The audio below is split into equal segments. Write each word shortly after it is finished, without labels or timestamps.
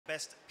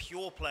Best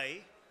Pure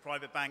Play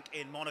Private Bank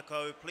in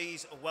Monaco.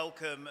 Please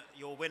welcome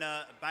your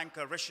winner, Banque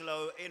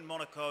Richelieu in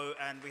Monaco.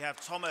 And we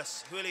have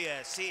Thomas Huillier,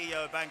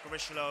 CEO of Banque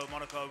Richelieu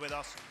Monaco, with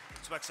us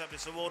to accept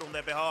this award on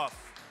their behalf.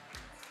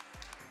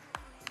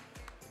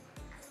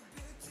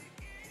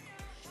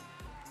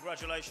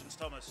 Congratulations,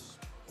 Thomas.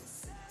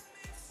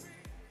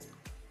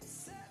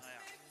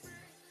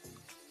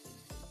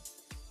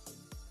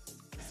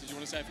 Did you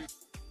want to say a few?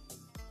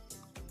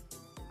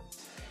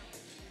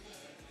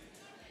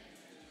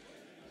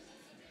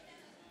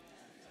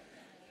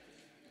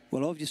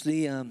 Well,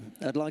 obviously,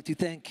 I'd like to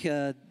thank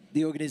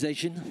the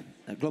organization,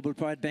 Global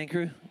Pride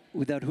Banker,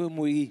 without whom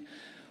we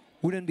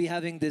wouldn't be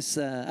having this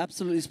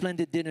absolutely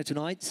splendid dinner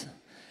tonight.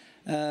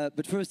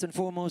 But first and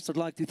foremost, I'd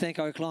like to thank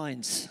our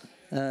clients,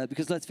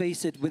 because let's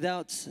face it,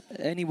 without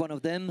any one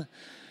of them,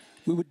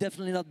 we would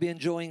definitely not be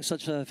enjoying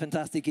such a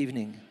fantastic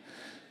evening.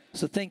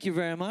 So thank you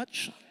very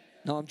much.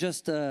 Now I'm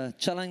just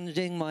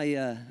challenging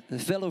my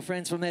fellow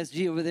friends from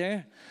SG over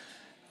there.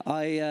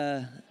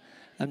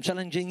 I'm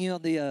challenging you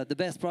on the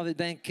best private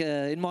bank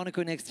in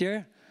Monaco next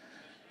year.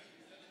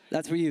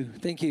 That's for you.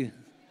 Thank you.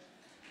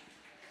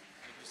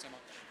 Thank you so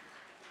much.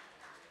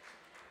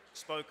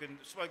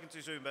 Spoken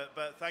too soon,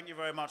 but thank you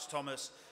very much, Thomas.